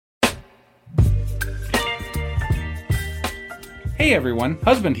Hey everyone,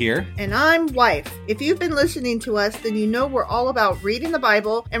 husband here. And I'm wife. If you've been listening to us, then you know we're all about reading the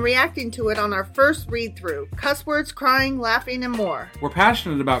Bible and reacting to it on our first read-through. Cuss words, crying, laughing, and more. We're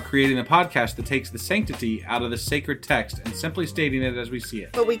passionate about creating a podcast that takes the sanctity out of the sacred text and simply stating it as we see it.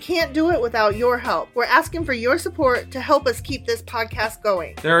 But we can't do it without your help. We're asking for your support to help us keep this podcast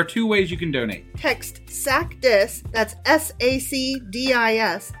going. There are two ways you can donate. Text SACDIS, that's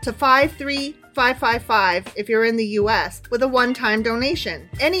SACDIS, to 53555 if you're in the U.S. with a one-time donation.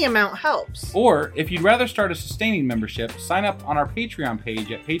 Any amount helps. Or, if you'd rather start a sustaining membership, sign up on our Patreon page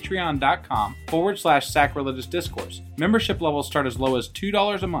at patreon.com/sacrilegious discourse. Membership levels start as low as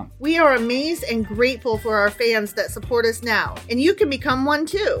 $2 a month. We are amazed and grateful for our fans that support us now, and you can become one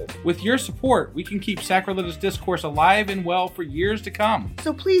too. With your support, we can keep Sacrilegious Discourse alive and well for years to come.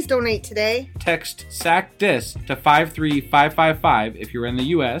 So please donate today. Text SACDIS to 53555 if you're in the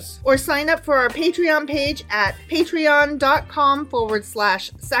U.S. Or sign up for our Patreon page at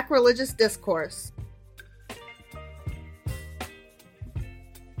patreon.com/sacrilegious discourse.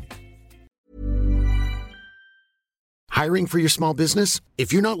 Hiring for your small business?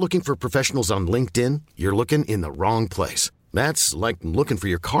 If you're not looking for professionals on LinkedIn, you're looking in the wrong place. That's like looking for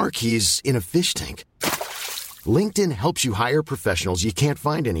your car keys in a fish tank. LinkedIn helps you hire professionals you can't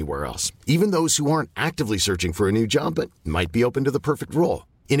find anywhere else, even those who aren't actively searching for a new job but might be open to the perfect role.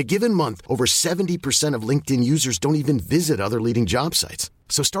 In a given month, over 70% of LinkedIn users don't even visit other leading job sites.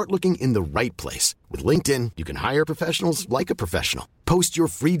 So start looking in the right place. With LinkedIn, you can hire professionals like a professional. Post your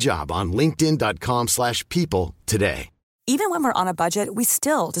free job on linkedin.com/people today. Even when we're on a budget, we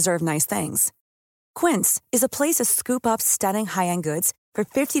still deserve nice things. Quince is a place to scoop up stunning high-end goods for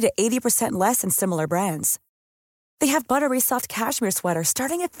 50 to 80% less than similar brands. They have buttery soft cashmere sweaters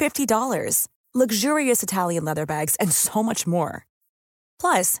starting at $50, luxurious Italian leather bags, and so much more.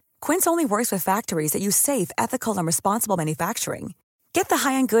 Plus, Quince only works with factories that use safe, ethical, and responsible manufacturing. Get the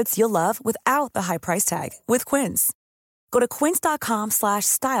high-end goods you'll love without the high price tag with Quince. Go to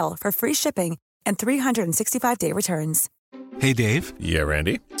quince.com/style for free shipping and 365-day returns. Hey, Dave. Yeah,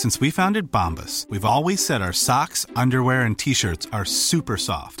 Randy. Since we founded Bombas, we've always said our socks, underwear, and T-shirts are super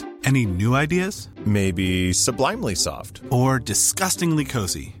soft. Any new ideas? Maybe sublimely soft. Or disgustingly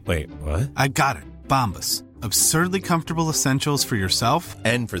cozy. Wait, what? I got it. Bombas. Absurdly comfortable essentials for yourself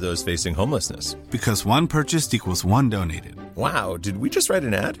and for those facing homelessness. Because one purchased equals one donated. Wow, did we just write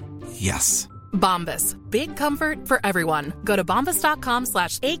an ad? Yes. Bombas. Big comfort for everyone. Go to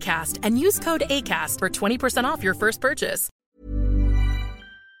bombas.com/ACAST and use code ACAST for 20% off your first purchase.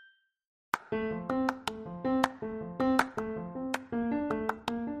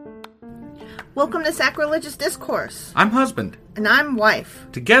 Welcome to Sacrilegious Discourse. I'm husband. And I'm wife.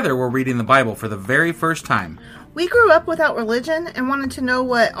 Together, we're reading the Bible for the very first time. We grew up without religion and wanted to know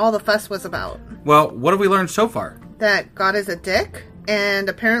what all the fuss was about. Well, what have we learned so far? That God is a dick, and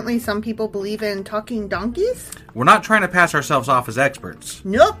apparently some people believe in talking donkeys? We're not trying to pass ourselves off as experts.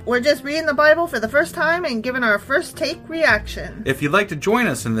 Nope, we're just reading the Bible for the first time and giving our first take reaction. If you'd like to join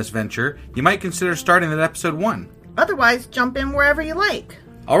us in this venture, you might consider starting at episode 1. Otherwise, jump in wherever you like.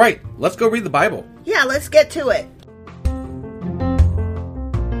 All right, let's go read the Bible. Yeah, let's get to it.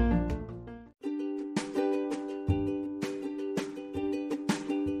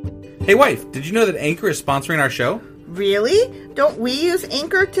 Hey wife, did you know that Anchor is sponsoring our show? Really? Don't we use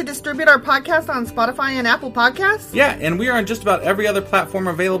Anchor to distribute our podcast on Spotify and Apple Podcasts? Yeah, and we are on just about every other platform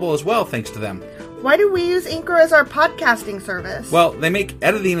available as well, thanks to them. Why do we use Anchor as our podcasting service? Well, they make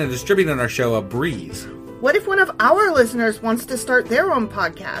editing and distributing our show a breeze. What if one of our listeners wants to start their own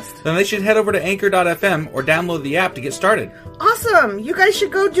podcast? Then they should head over to anchor.fm or download the app to get started. Awesome! You guys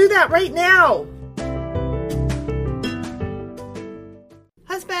should go do that right now!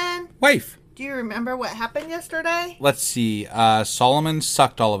 Husband! Wife! Do you remember what happened yesterday? Let's see. Solomon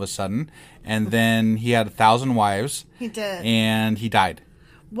sucked all of a sudden, and then he had 1,000 wives. He did. And he died.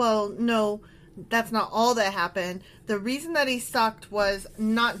 Well, no, that's not all that happened. The reason that he sucked was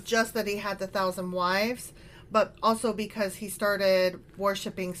not just that he had the 1,000 wives, but also because he started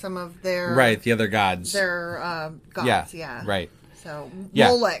worshiping some of their... Right, the other gods. Their gods, yeah. Right. So, yeah.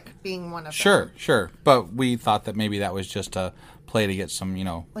 Molech being one of them. Sure. But we thought that maybe that was just a play to get some,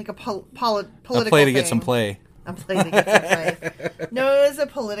 like a political a play to thing. get some play. A play to get some play. No, it was a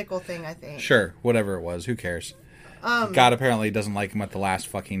political thing, I think. Sure, whatever it was. Who cares? God apparently doesn't like him at the last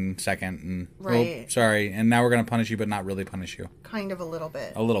fucking second. And, right. Oh, sorry. And now we're going to punish you, but not really punish you. Kind of a little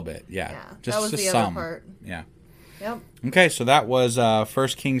bit. A little bit, yeah. Just that was the some. other part. Yeah. Yep. Okay, so that was 1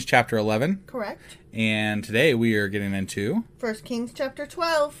 Kings chapter 11. Correct. And today we are getting into 1 Kings chapter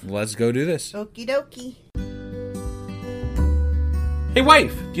 12. Let's go do this. Okie dokie. Hey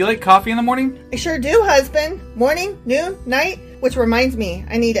wife, do you like coffee in the morning? I sure do, husband. Morning, noon, night. Which reminds me,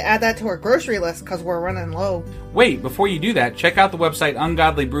 I need to add that to our grocery list because we're running low. Wait, before you do that, check out the website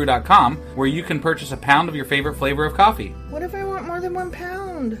ungodlybrew.com where you can purchase a pound of your favorite flavor of coffee. What if I want more than 1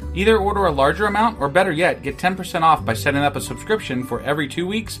 pound? Either order a larger amount, or better yet, get 10% off by setting up a subscription for every 2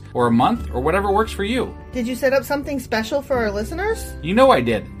 weeks, or a month, or whatever works for you. Did you set up something special for our listeners? You know I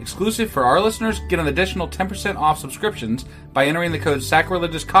did. Exclusive for our listeners, get an additional 10% off subscriptions by entering the code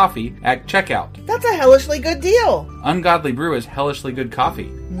SACRILEGIOUSCOFFEE at checkout. That's a hellishly good deal. Ungodly Brew is hellishly good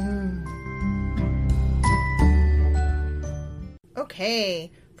coffee.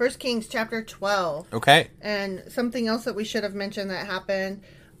 Okay, 1 Kings chapter 12. Okay. And something else that we should have mentioned that happened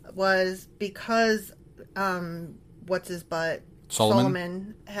was because, what's his butt?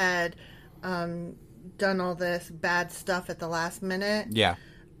 Solomon had done all this bad stuff at the last minute. Yeah.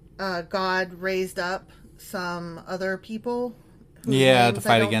 God raised up some other people. Yeah, to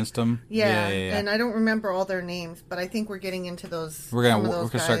fight against them. Yeah, and I don't remember all their names, but I think we're getting into those. We're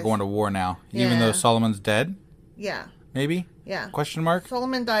gonna start going to war now, even though Solomon's dead. Yeah. Maybe. Yeah. Question mark?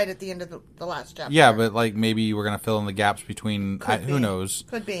 Solomon died at the end of the last chapter. Yeah, but like maybe we're gonna fill in the gaps between. Who knows?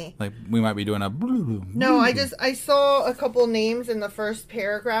 Could be. Like we might be doing a. No, I saw a couple names in the first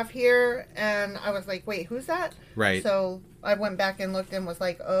paragraph here, and I was like, wait, who's that? Right. So I went back and looked and was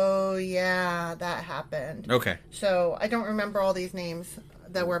like, oh yeah, that happened. Okay. So I don't remember all these names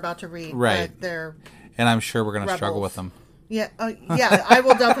that we're about to read. Right. But they're. And I'm sure we're gonna struggle with them. Yeah. Yeah. I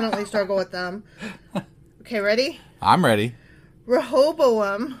will definitely struggle with them. Okay, ready? I'm ready.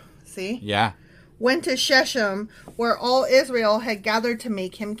 Rehoboam, see? Yeah. Went to Shechem, where all Israel had gathered to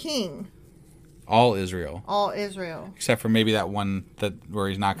make him king. All Israel. All Israel. Except for maybe that one where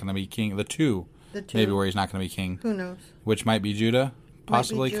he's not going to be king. The two. Maybe where he's not going to be king. Who knows? Which might be Judah,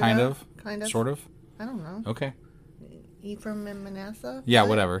 possibly, Judah, kind of, sort of. I don't know. Okay. Ephraim and Manasseh? Yeah,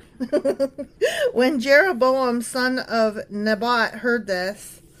 whatever. When Jeroboam, son of Nebat, heard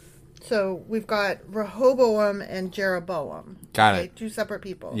this. So we've got Rehoboam and Jeroboam. Got it. Two separate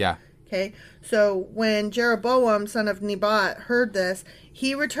people. Yeah. Okay. So when Jeroboam, son of Nebat, heard this,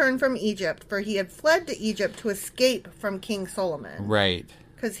 he returned from Egypt, for he had fled to Egypt to escape from King Solomon. Right.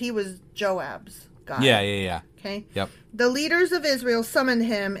 Because he was Joab's guy. Yeah. Okay. Yep. The leaders of Israel summoned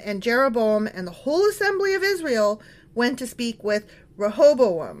him, and Jeroboam and the whole assembly of Israel went to speak with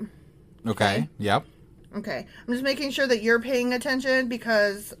Rehoboam. Okay. Yep. Okay. I'm just making sure that you're paying attention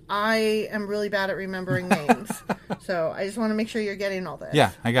because I am really bad at remembering names. So I just want to make sure you're getting all this.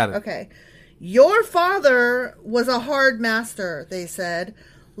 Yeah, I got it. Okay. Your father was a hard master, they said.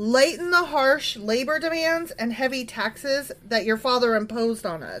 Lighten the harsh labor demands and heavy taxes that your father imposed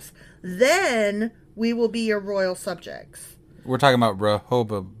on us. Then we will be your royal subjects. We're talking about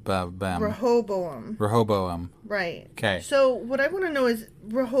Rehoboam. Rehoboam. Right. Okay. So what I want to know is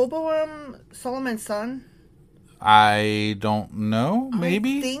Rehoboam Solomon's son? I don't know.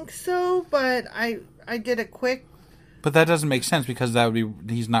 Maybe. I think so, but I did a quick. But that doesn't make sense because that would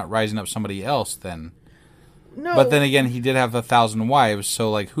be he's not rising up somebody else then. No. But then again, he did have 1,000 wives,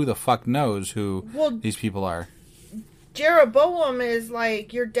 so like, who the fuck knows who these people are? Jeroboam is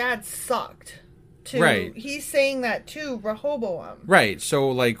like your dad sucked. Right. He's saying that to Rehoboam. Right. So,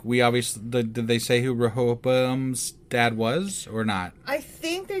 like, we obviously... Did they say who Rehoboam's dad was or not? I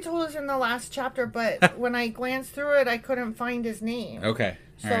think they told us in the last chapter, but when I glanced through it, I couldn't find his name. Okay.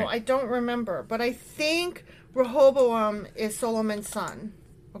 So right. I don't remember. But I think Rehoboam is Solomon's son.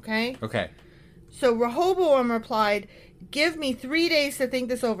 Okay? Okay. So Rehoboam replied, "Give me 3 days to think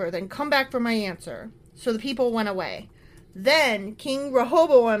this over, then come back for my answer." So the people went away. Then King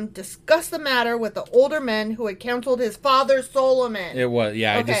Rehoboam discussed the matter with the older men who had counseled his father Solomon. It was,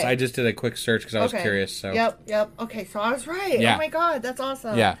 yeah. Okay. I just did a quick search because I was curious. So. Yep. Okay, so I was right. Yeah. Oh my god, that's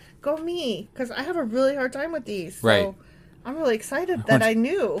awesome. Yeah. Go me, because I have a really hard time with these. So right. I'm really excited that I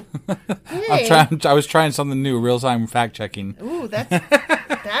knew. Hey. I was trying something new, real-time fact-checking. Ooh,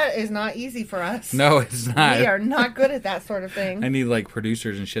 that is not easy for us. No, it's not. We are not good at that sort of thing. I need, like,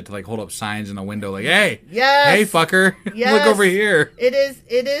 producers and shit to, like, hold up signs in the window, like, hey! Yes! Hey, fucker! Yes! Look over here! It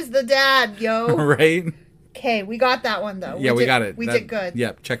is the dad, yo! Right? Okay, we got that one, though. Yeah, we got it. We did good.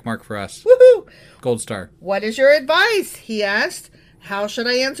 Yep, check mark for us. Woohoo! Gold star. "What is your advice?" he asked. "How should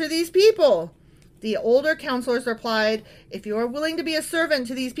I answer these people?" The older counselors replied, "If you are willing to be a servant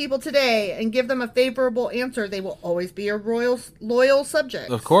to these people today and give them a favorable answer, they will always be your loyal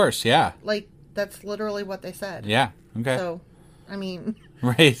subjects." Of course, yeah. Like, that's literally what they said. Yeah, okay. So, I mean...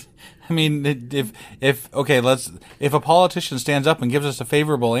 Right. I mean, if a politician stands up and gives us a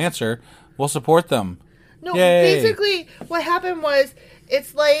favorable answer, we'll support them. No, Yay. Basically, what happened was,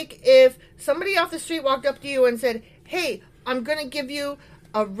 it's like if somebody off the street walked up to you and said, "Hey, I'm going to give you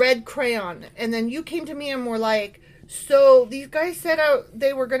a red crayon," and then you came to me and were like, So these guys said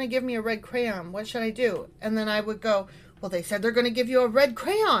they were going to give me a red crayon. What should I do? And then I would go, well, they said they're going to give you a red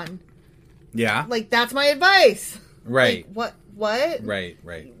crayon. Yeah. Like, that's my advice. Right. Like, what? Right.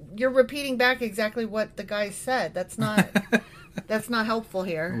 You're repeating back exactly what the guy said. That's not helpful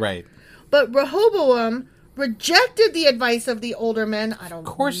here. Right. But Rehoboam rejected the advice of the older men. I don't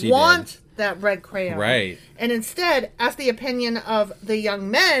want that red crayon. Right. And instead asked the opinion of the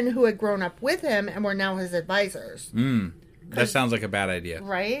young men who had grown up with him and were now his advisors. That sounds like a bad idea.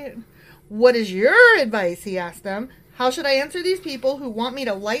 Right? What is your advice? He asked them. How should I answer these people who want me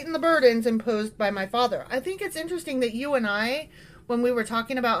to lighten the burdens imposed by my father? I think it's interesting that you and I, when we were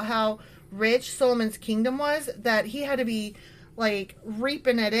talking about how rich Solomon's kingdom was, that he had to be like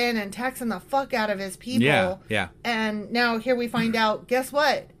reaping it in and taxing the fuck out of his people. Yeah. And now here we find out, guess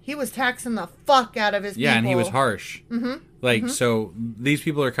what? He was taxing the fuck out of his people. Yeah, and he was harsh. Mm-hmm. So these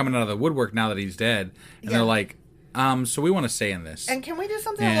people are coming out of the woodwork now that he's dead. And they're like, so we want to say in this. And can we do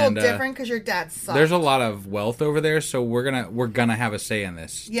something a little different? Because your dad sucks. There's a lot of wealth over there, so we're gonna have a say in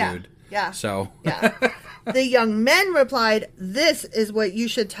this, dude. Yeah. So. Yeah. The young men replied, this is what you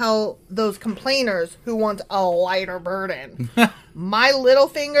should tell those complainers who want a lighter burden. My little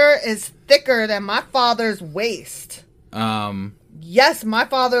finger is thicker than my father's waist. Yes, my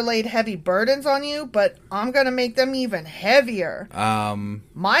father laid heavy burdens on you, but I'm going to make them even heavier.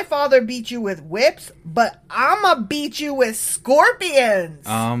 My father beat you with whips, but I'm going to beat you with scorpions.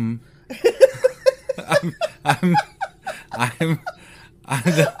 I'm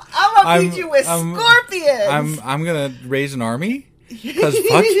gonna beat you with scorpions. I'm gonna raise an army because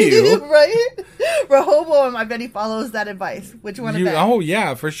fuck you, right? Rehoboam, I bet he follows that advice. Which one of them? Oh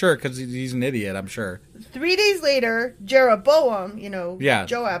yeah, for sure, because he's an idiot. I'm sure. 3 days later, Jeroboam,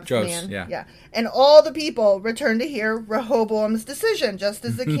 Joab's man, yeah, and all the people returned to hear Rehoboam's decision, just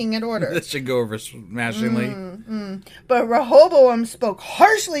as the king had ordered. This should go over smashingly. But Rehoboam spoke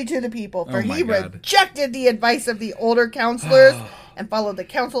harshly to the people, for he rejected the advice of the older counselors and followed the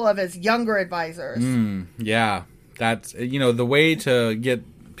counsel of his younger advisors. Yeah, that's the way to get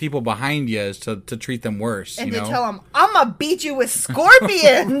people behind you is to treat them worse. And to tell them, I'm going to beat you with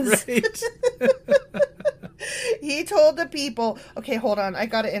scorpions. He told the people, okay, hold on. I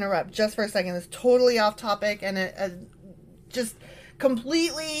got to interrupt just for a second. It's totally off topic and just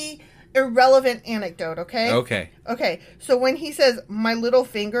completely irrelevant anecdote, okay? Okay. So when he says, my little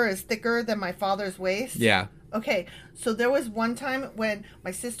finger is thicker than my father's waist. Yeah. Okay, so there was one time when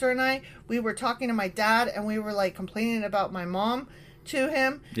my sister and I, we were talking to my dad and we were like complaining about my mom to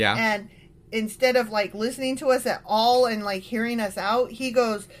him. Yeah. And instead of like listening to us at all and like hearing us out, he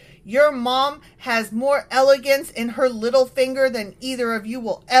goes, your mom has more elegance in her little finger than either of you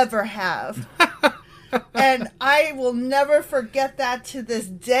will ever have. And I will never forget that to this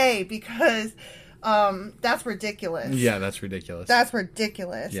day because that's ridiculous. Yeah, that's ridiculous. That's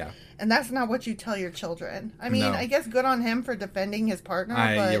ridiculous. Yeah. And that's not what you tell your children. I mean, No. I guess good on him for defending his partner.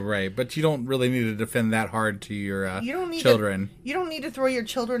 You're right, but you don't really need to defend that hard to your children. You don't need to throw your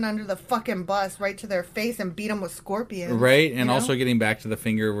children under the fucking bus right to their face and beat them with scorpions. Right, and also getting back to the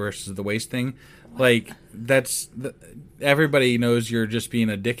finger versus the waist thing, like everybody knows you're just being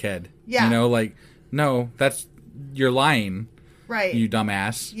a dickhead. Yeah. No, you're lying. Right. You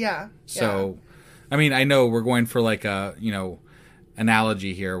dumbass. Yeah. So, I mean, I know we're going for like a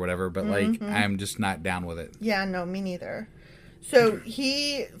analogy here or whatever, but I'm just not down with it. Yeah, no, me neither. So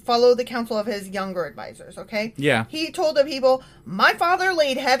he followed the counsel of his younger advisors, okay? Yeah. He told the people, my father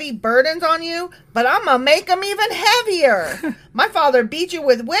laid heavy burdens on you, but I'm going to make them even heavier. My father beat you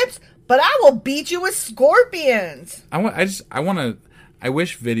with whips, but I will beat you with scorpions. I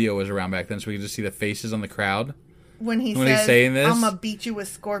wish video was around back then so we could just see the faces on the crowd. When he's saying this. I'm going to beat you with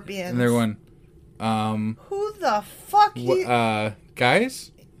scorpions. And they're going, who the fuck?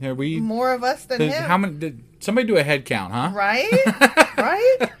 Guys? Are we more of us than him? How many? Did somebody do a head count, huh? Right?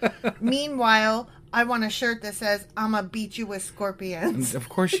 Right? Meanwhile, I want a shirt that says, I'm going to beat you with scorpions. Of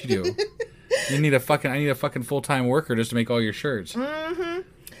course you do. I need a fucking full-time worker just to make all your shirts. Mm-hmm.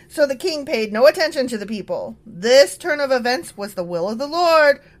 So the king paid no attention to the people. This turn of events was the will of the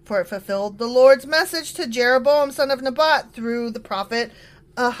Lord, for it fulfilled the Lord's message to Jeroboam, son of Nebat, through the prophet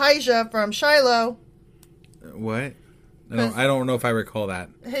Ahijah from Shiloh. What? I don't know if I recall that.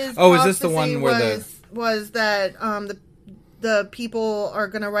 His is this the one where was that the people are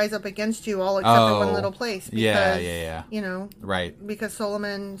going to rise up against you all except for one little place? Because, yeah. Right. Because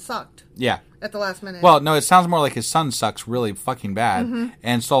Solomon sucked. Yeah. At the last minute. Well, no, it sounds more like his son sucks really fucking bad,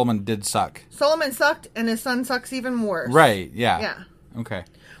 and Solomon did suck. Solomon sucked, and his son sucks even worse. Right. Yeah. Yeah. Okay.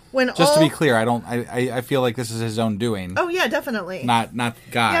 Just to be clear, I feel like this is his own doing. Oh yeah, definitely. Not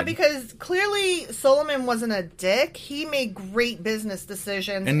God. Yeah, because clearly Solomon wasn't a dick. He made great business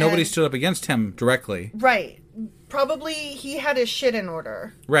decisions. And nobody stood up against him directly. Right. Probably he had his shit in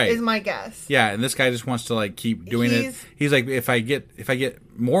order. Right. Is my guess. Yeah, and this guy just wants to like keep doing it. He's like, if I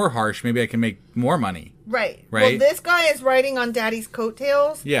get more harsh, maybe I can make more money. Right. Right. Well, this guy is riding on daddy's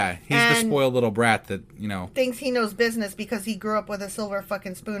coattails. Yeah, he's the spoiled little brat that, thinks he knows business because he grew up with a silver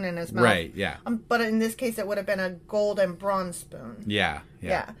fucking spoon in his mouth. Right, yeah. But in this case, it would have been a gold and bronze spoon. Yeah.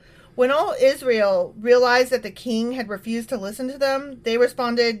 When all Israel realized that the king had refused to listen to them, they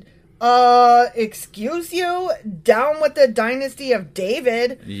responded, excuse you? Down with the dynasty of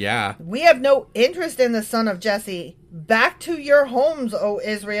David. Yeah. We have no interest in the son of Jesse. Back to your homes, O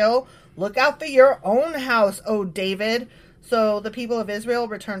Israel. Look out for your own house, O David. So the people of Israel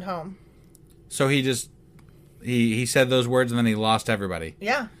returned home. So he just, he said those words and then he lost everybody.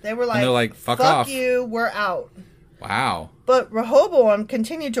 Yeah, they were like, and they're like, fuck off. You, we're out. Wow. But Rehoboam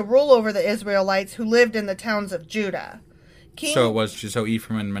continued to rule over the Israelites who lived in the towns of Judah. So it was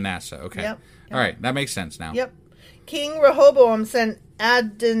Ephraim and Manasseh. Okay. Yep. All right, that makes sense now. Yep. King Rehoboam sent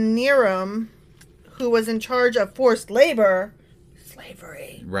Adoniram, who was in charge of forced labor,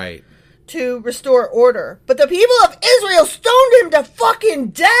 slavery. Right. To restore order. But the people of Israel stoned him to fucking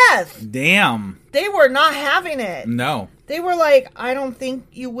death. Damn. They were not having it. No. They were like, I don't think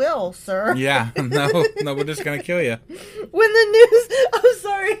you will, sir. Yeah. No, we're just going to kill you. When the news... I'm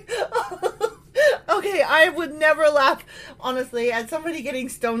sorry. Okay, I would never laugh, honestly, at somebody getting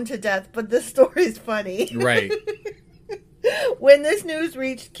stoned to death, but this story's funny. Right. When this news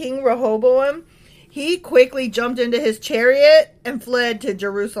reached King Rehoboam, he quickly jumped into his chariot and fled to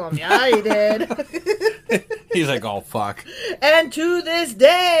Jerusalem. Yeah, he did. He's like, oh, fuck. And to this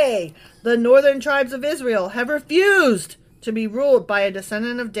day, the northern tribes of Israel have refused to be ruled by a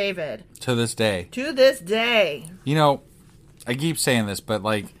descendant of David. To this day. To this day. I keep saying this, but,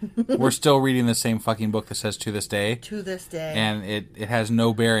 like, we're still reading the same fucking book that says to this day. To this day. And it has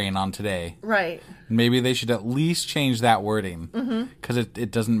no bearing on today. Right. Maybe they should at least change that wording. Because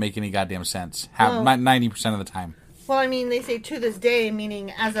it doesn't make any goddamn sense. 90% of the time. Well, I mean, they say to this day,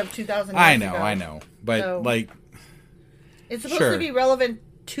 meaning as of 2,000 years ago. I know. But, it's supposed to be relevant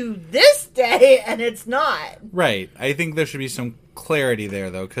to this day, and it's not. Right. I think there should be some clarity there,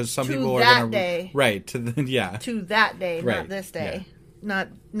 though, because some people are going to... Right. To that day, right. Not this day. Yeah.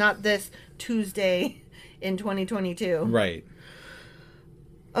 Not this Tuesday in 2022. Right.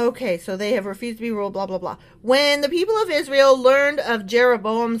 Okay, so they have refused to be ruled, blah, blah, blah. When the people of Israel learned of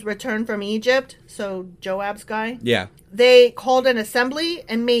Jeroboam's return from Egypt, so Joab's guy, they called an assembly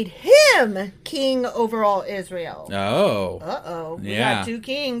and made him king over all Israel. Oh. Uh-oh. We got two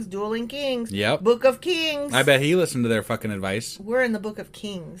kings, dueling kings. Yep. Book of Kings. I bet he listened to their fucking advice. We're in the Book of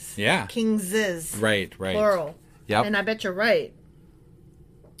Kings. Yeah. Kingses. Right. Plural. Yep. And I bet you're right.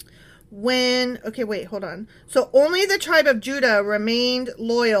 Okay, wait, hold on. So only the tribe of Judah remained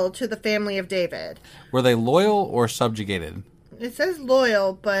loyal to the family of David. Were they loyal or subjugated? It says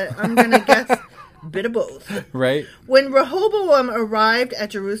loyal, but I'm going to guess a bit of both. Right. When Rehoboam arrived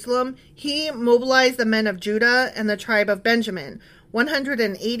at Jerusalem, he mobilized the men of Judah and the tribe of Benjamin,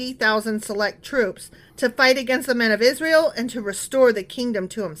 180,000 select troops, to fight against the men of Israel and to restore the kingdom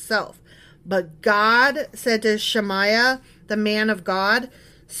to himself. But God said to Shemaiah, the man of God,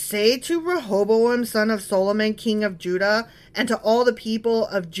 say to Rehoboam, son of Solomon, king of Judah, and to all the people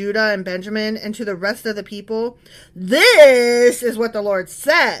of Judah and Benjamin, and to the rest of the people, this is what the Lord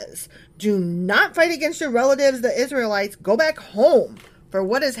says. Do not fight against your relatives, the Israelites. Go back home, for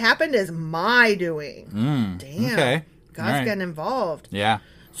what has happened is my doing. Damn. Okay. God's getting involved. Yeah.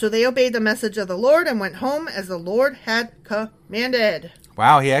 So they obeyed the message of the Lord and went home as the Lord had commanded.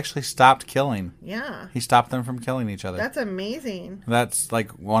 Wow, he actually stopped killing. Yeah. He stopped them from killing each other. That's amazing. That's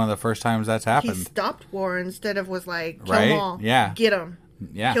like one of the first times that's happened. He stopped war instead of was like, kill right? them all. Yeah. Get them.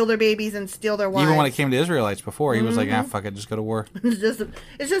 Yeah. Kill their babies and steal their wives. Even when it came to Israelites before, he was like, fuck it, just go to war. It's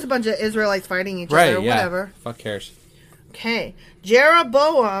just a bunch of Israelites fighting each right, other, yeah. whatever. Fuck cares. Okay.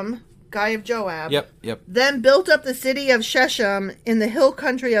 Jeroboam, guy of Joab, Yep. then built up the city of Shechem in the hill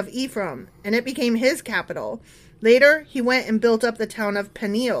country of Ephraim, and it became his capital. Later, he went and built up the town of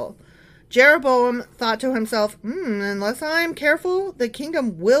Peniel. Jeroboam thought to himself, unless I'm careful, the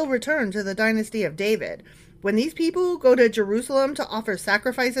kingdom will return to the dynasty of David. When these people go to Jerusalem to offer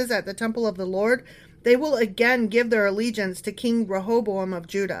sacrifices at the temple of the Lord, they will again give their allegiance to King Rehoboam of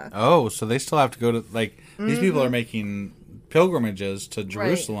Judah. Oh, so they still have to go to, like, these people are making pilgrimages to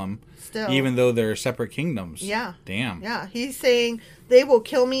Jerusalem, Still. even though they're separate kingdoms. Yeah. Damn. Yeah, he's saying they will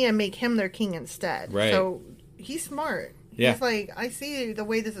kill me and make him their king instead. Right. So he's smart. Yeah. He's like, I see the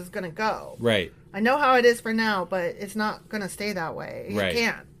way this is going to go. Right. I know how it is for now, but it's not going to stay that way. It Right.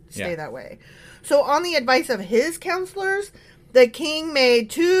 can't stay Yeah. that way. So on the advice of his counselors, the king made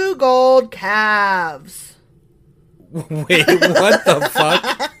 2 gold calves. Wait, what the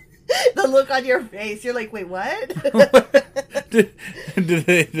fuck? The look on your face, you're like, wait, what?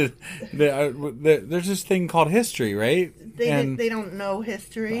 There's this thing called history, right? They don't know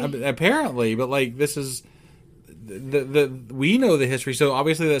history. Apparently, but like this is we know the history, so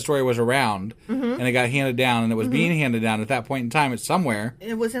obviously that story was around and it got handed down, and it was being handed down at that point in time. It's somewhere.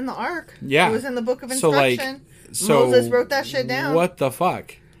 It was in the Ark. Yeah, it was in the Book of So Instruction. so Moses wrote that shit down. What the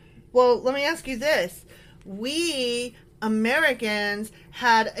fuck? Well, let me ask you this: we Americans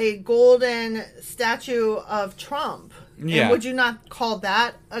had a golden statue of Trump. Yeah. And would you not call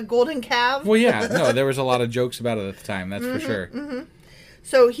that a golden calf? Well, yeah, no, there was a lot of jokes about it at the time. That's for sure.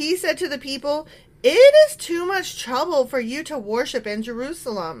 So he said to the people, "It is too much trouble for you to worship in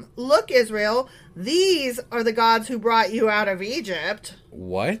Jerusalem. Look, Israel, these are the gods who brought you out of Egypt."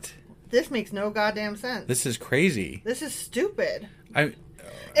 What? This makes no goddamn sense. This is crazy. This is stupid. I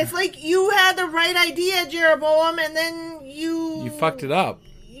It's like you had the right idea, Jeroboam, and then you fucked it up.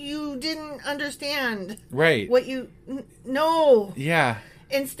 You didn't understand Right. what you. No. Yeah.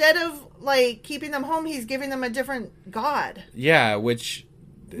 Instead of like keeping them home, he's giving them a different god. Yeah, which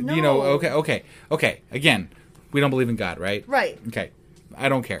you know, No. okay. Again, we don't believe in God, right? Right. Okay. I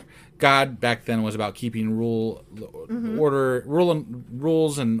don't care. God back then was about keeping rules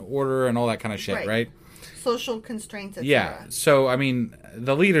and order and all that kind of shit, right? Social constraints, etc. Yeah. So I mean,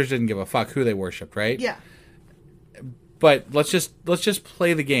 the leaders didn't give a fuck who they worshipped, right? Yeah. But let's just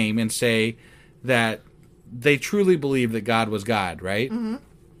play the game and say that they truly believed that God was God, right? Mm-hmm.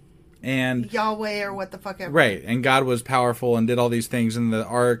 And Yahweh or what the fuck ever. right, and God was powerful and did all these things in the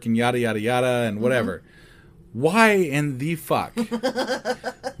ark and yada yada yada and whatever. Why in the fuck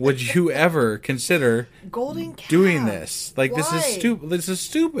would you ever consider Golden calf. doing this? Like this is Why? stupid. This is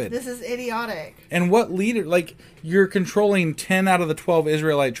stupid. This is idiotic. And what leader? Like you're controlling 10 out of the 12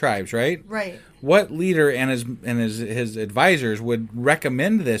 Israelite tribes, right? Right. What leader and his advisors would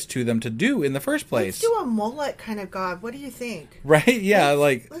recommend this to them to do in the first place? Let's do a Molech kind of god. What do you think? Right? Yeah,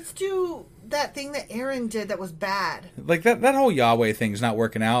 Let's do that thing that Aaron did that was bad. like that whole Yahweh thing's not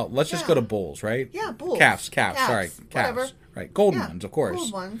working out. Let's just Yeah. go to bulls, right? Yeah, bulls. Calves. Calves, Sorry, calves. whatever. Right, golden Yeah. ones, of course.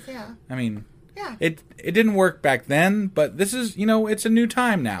 Gold ones, yeah. I mean, Yeah. it didn't work back then, but this is it's a new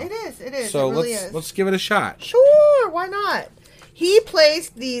time now. It is. So it really is. let's give it a shot. Sure, why not? He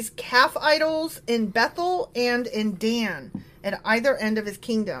placed these calf idols in Bethel and in Dan at either end of his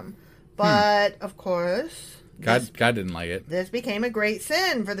kingdom. But, of course, God didn't like it. this became a great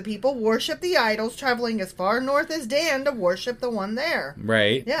sin, for the people worshiped the idols, traveling as far north as Dan to worship the one there.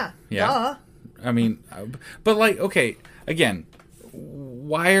 Right? Yeah. Yeah. Duh. I mean, but like, okay, again,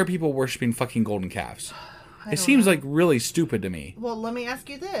 why are people worshiping fucking golden calves? It seems like really stupid to me. Well, let me ask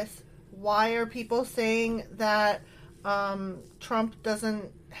you this. Why are people saying that Trump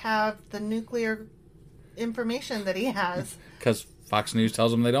doesn't have the nuclear information that he has? Because Fox News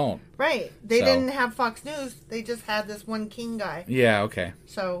tells them they don't. Right. They So- didn't have Fox News. They just had this one king guy. Yeah, okay.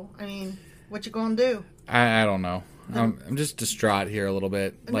 So, I mean, what you gonna do? I don't know. I'm just distraught here a little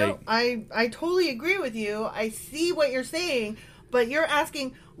bit. Like, No, I totally agree with you. I see what you're saying, but you're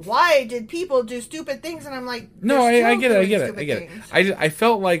asking, why did people do stupid things? And I'm like, no, they're I still get it. I doing get it. stupid I get it. things. I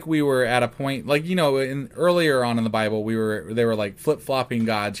felt like we were at a point, like, earlier on in the Bible, they were like flip flopping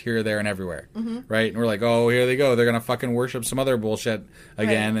gods here, there, and everywhere, right? And we're like, oh, here they go. They're gonna fucking worship some other bullshit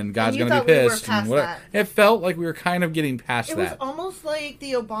again, Right. and God's And you gonna be thought we were pissed. past And whatever. that. It felt like we were kind of getting past It was that. almost like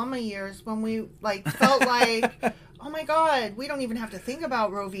the Obama years when we felt like, oh my God, we don't even have to think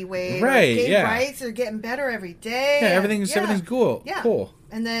about Roe v. Wade. Right, Gay yeah. rights are getting better every day. Yeah, everything's cool. Yeah. Cool.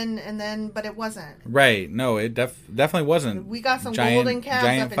 And then, but it wasn't. Right. No, it definitely wasn't. We got some golden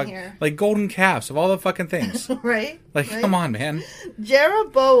calves up in here. Like golden calves of all the fucking things. Right? Like, Right? come on, man.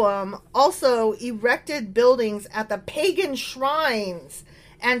 Jeroboam also erected buildings at the pagan shrines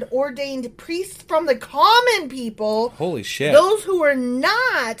and ordained priests from the common people. Holy shit. Those who were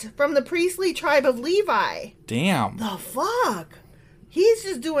not from the priestly tribe of Levi. Damn. The fuck? He's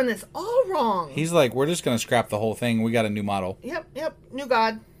just doing this all wrong. He's like, we're just going to scrap the whole thing. We got a new model. Yep. New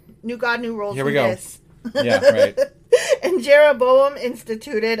God, new rules. Here we from go. this. Yeah, right. And Jeroboam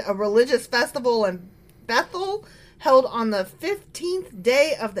instituted a religious festival in Bethel, held on the 15th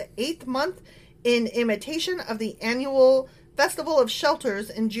day of the 8th month, in imitation of the annual Festival of Shelters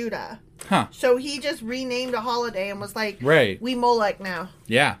in Judah. Huh. So he just renamed a holiday and was like, Right. we Molech now.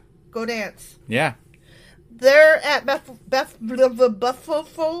 Yeah. Go dance. Yeah. They're at Bethel.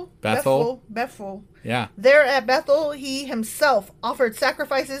 Yeah. There at Bethel, he himself offered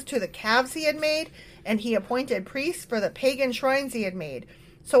sacrifices to the calves he had made, and he appointed priests for the pagan shrines he had made.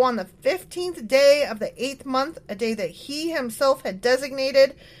 So on the 15th day of the 8th month, a day that he himself had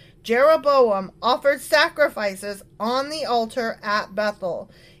designated, Jeroboam offered sacrifices on the altar at Bethel.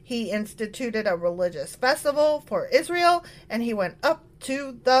 He instituted a religious festival for Israel, and he went up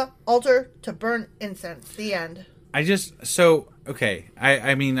to the altar to burn incense. The end. Okay.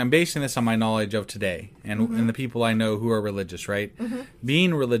 I mean, I'm basing this on my knowledge of today and the people I know who are religious, right? Mm-hmm.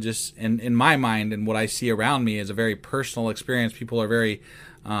 Being religious, in my mind and what I see around me, is a very personal experience. People are very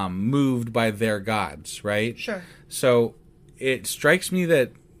moved by their gods, right? Sure. So it strikes me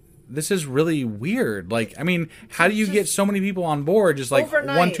that this is really weird. Like, I mean, how do you get so many people on board? Just like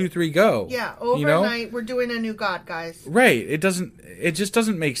overnight. 1, 2, 3, go. Yeah, overnight, we're doing a new god, guys. Right. It just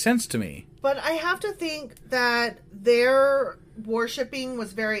doesn't make sense to me. But I have to think that their worshiping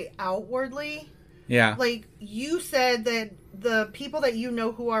was very outwardly. Yeah. Like, you said that the people that you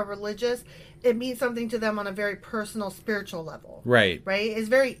know who are religious, it means something to them on a very personal, spiritual level. Right. Right? It's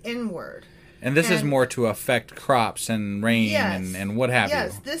very inward. And this is more to affect crops and rain and what have you.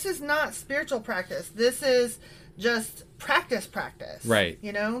 Yes, this is not spiritual practice. This is just practice. Right.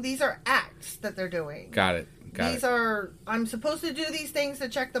 You know, these are acts that they're doing. Got it. These are, I'm supposed to do these things to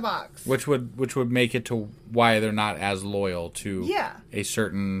check the box. Which would make it to why they're not as loyal to a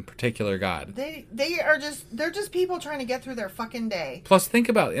certain particular god. They're just people trying to get through their fucking day. Plus, think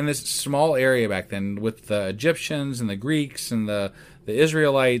about in this small area back then with the Egyptians and the Greeks and the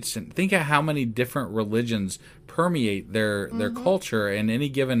Israelites, and think of how many different religions permeate their culture in any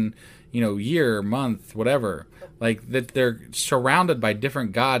given year, month, whatever. Like that, they're surrounded by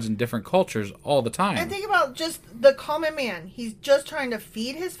different gods and different cultures all the time. And think about just the common man. He's just trying to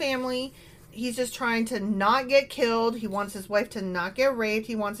feed his family. He's just trying to not get killed. He wants his wife to not get raped.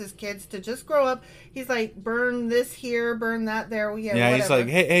 He wants his kids to just grow up. He's like, burn this here, burn that there. Yeah, whatever. He's like,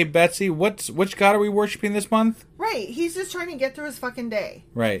 hey, Betsy, which god are we worshiping this month? Right. He's just trying to get through his fucking day.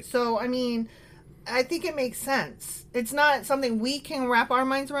 Right. So, I mean, I think it makes sense. It's not something we can wrap our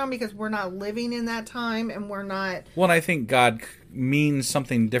minds around because we're not living in that time and we're not... Well, and I think God means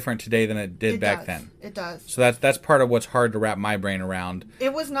something different today than it did back then. It does. So that's part of what's hard to wrap my brain around.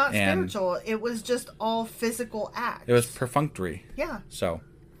 It was not spiritual. It was just all physical acts. It was perfunctory. Yeah. So...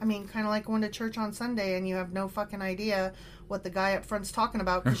 I mean, kind of like going to church on Sunday and you have no fucking idea what the guy up front's talking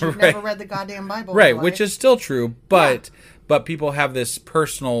about because you've never read the goddamn Bible. Right, which is still true, but people have this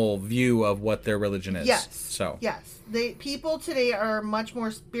personal view of what their religion is. Yes. So yes, people today are much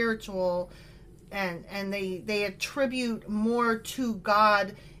more spiritual, and they attribute more to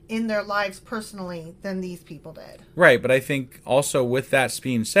God in their lives personally than these people did. Right, but I think also with that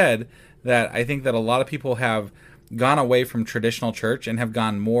being said, that I think that a lot of people have gone away from traditional church and have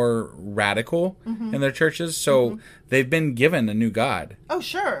gone more radical in their churches. So they've been given a new God. Oh,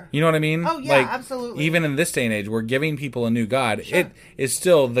 sure. You know what I mean? Oh, yeah, absolutely. Even in this day and age, we're giving people a new God. Sure. It is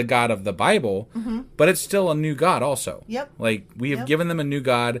still the God of the Bible, but it's still a new God also. Yep. Like we have given them a new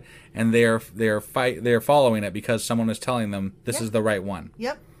God, and they're following it because someone is telling them this is the right one.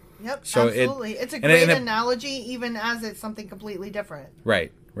 Yep. So absolutely. It's a great analogy, even as it's something completely different.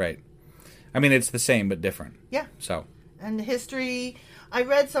 Right. I mean, it's the same but different. Yeah. So. And history, I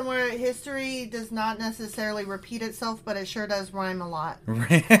read somewhere, history does not necessarily repeat itself, but it sure does rhyme a lot.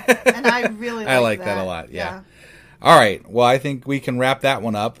 Right. And I really like that a lot. Yeah. All right. Well, I think we can wrap that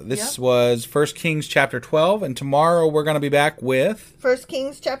one up. This was 1 Kings chapter 12, and tomorrow we're going to be back with 1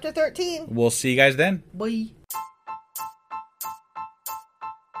 Kings chapter 13. We'll see you guys then. Bye.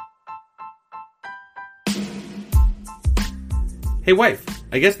 Hey, wife,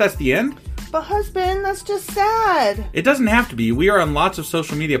 I guess that's the end? But husband, that's just sad. It doesn't have to be. We are on lots of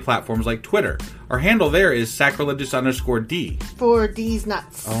social media platforms like Twitter. Our handle there is sacrilegious_D. For D's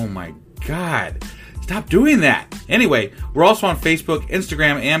nuts. Oh my God. Stop doing that. Anyway, we're also on Facebook,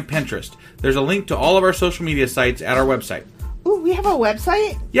 Instagram, and Pinterest. There's a link to all of our social media sites at our website. Ooh, we have a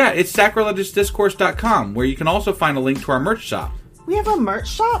website? Yeah, it's sacrilegiousdiscourse.com, where you can also find a link to our merch shop. We have a merch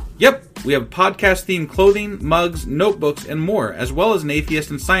shop? Yep, we have podcast-themed clothing, mugs, notebooks, and more, as well as an atheist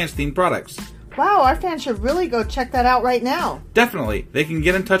and science-themed products. Wow, our fans should really go check that out right now. Definitely. They can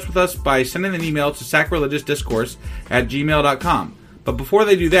get in touch with us by sending an email to sacrilegiousdiscourse@gmail.com. But before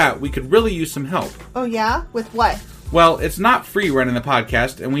they do that, we could really use some help. Oh yeah? With what? Well, it's not free running the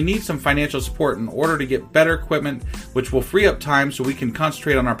podcast, and we need some financial support in order to get better equipment, which will free up time so we can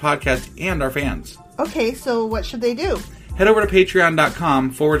concentrate on our podcast and our fans. Okay, so what should they do? Head over to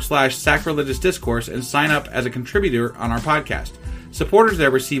patreon.com/sacrilegiousdiscourse and sign up as a contributor on our podcast. Supporters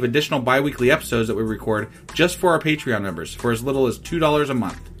there receive additional bi-weekly episodes that we record just for our Patreon members for as little as $2 a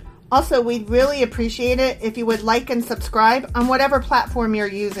month. Also, we'd really appreciate it if you would like and subscribe on whatever platform you're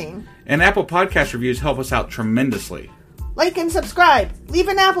using. And Apple Podcast reviews help us out tremendously. Like and subscribe, leave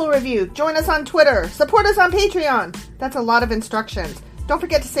an Apple review, join us on Twitter, support us on Patreon. That's a lot of instructions. Don't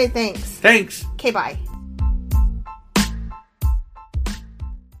forget to say thanks. Thanks. Okay, bye.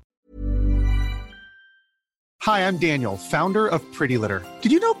 Hi, I'm Daniel, founder of Pretty Litter.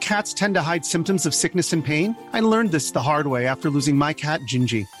 Did you know cats tend to hide symptoms of sickness and pain? I learned this the hard way after losing my cat,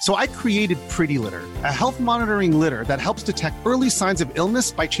 Gingy. So I created Pretty Litter, a health monitoring litter that helps detect early signs of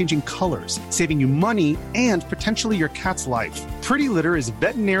illness by changing colors, saving you money and potentially your cat's life. Pretty Litter is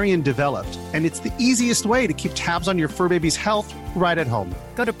veterinarian developed, and it's the easiest way to keep tabs on your fur baby's health right at home.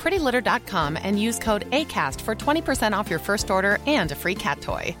 Go to prettylitter.com and use code ACAST for 20% off your first order and a free cat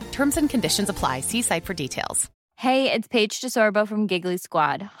toy. Terms and conditions apply. See site for details. Hey, it's Paige DeSorbo from Giggly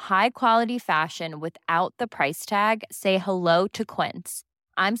Squad. High quality fashion without the price tag. Say hello to Quince.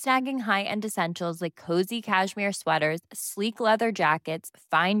 I'm snagging high-end essentials like cozy cashmere sweaters, sleek leather jackets,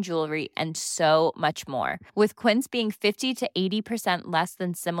 fine jewelry, and so much more. With Quince being 50 to 80% less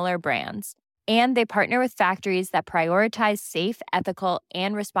than similar brands. And they partner with factories that prioritize safe, ethical,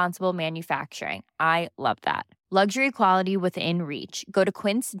 and responsible manufacturing. I love that. Luxury quality within reach. Go to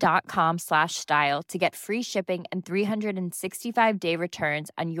quince.com/style to get free shipping and 365-day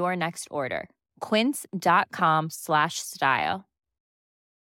returns on your next order. Quince.com/style.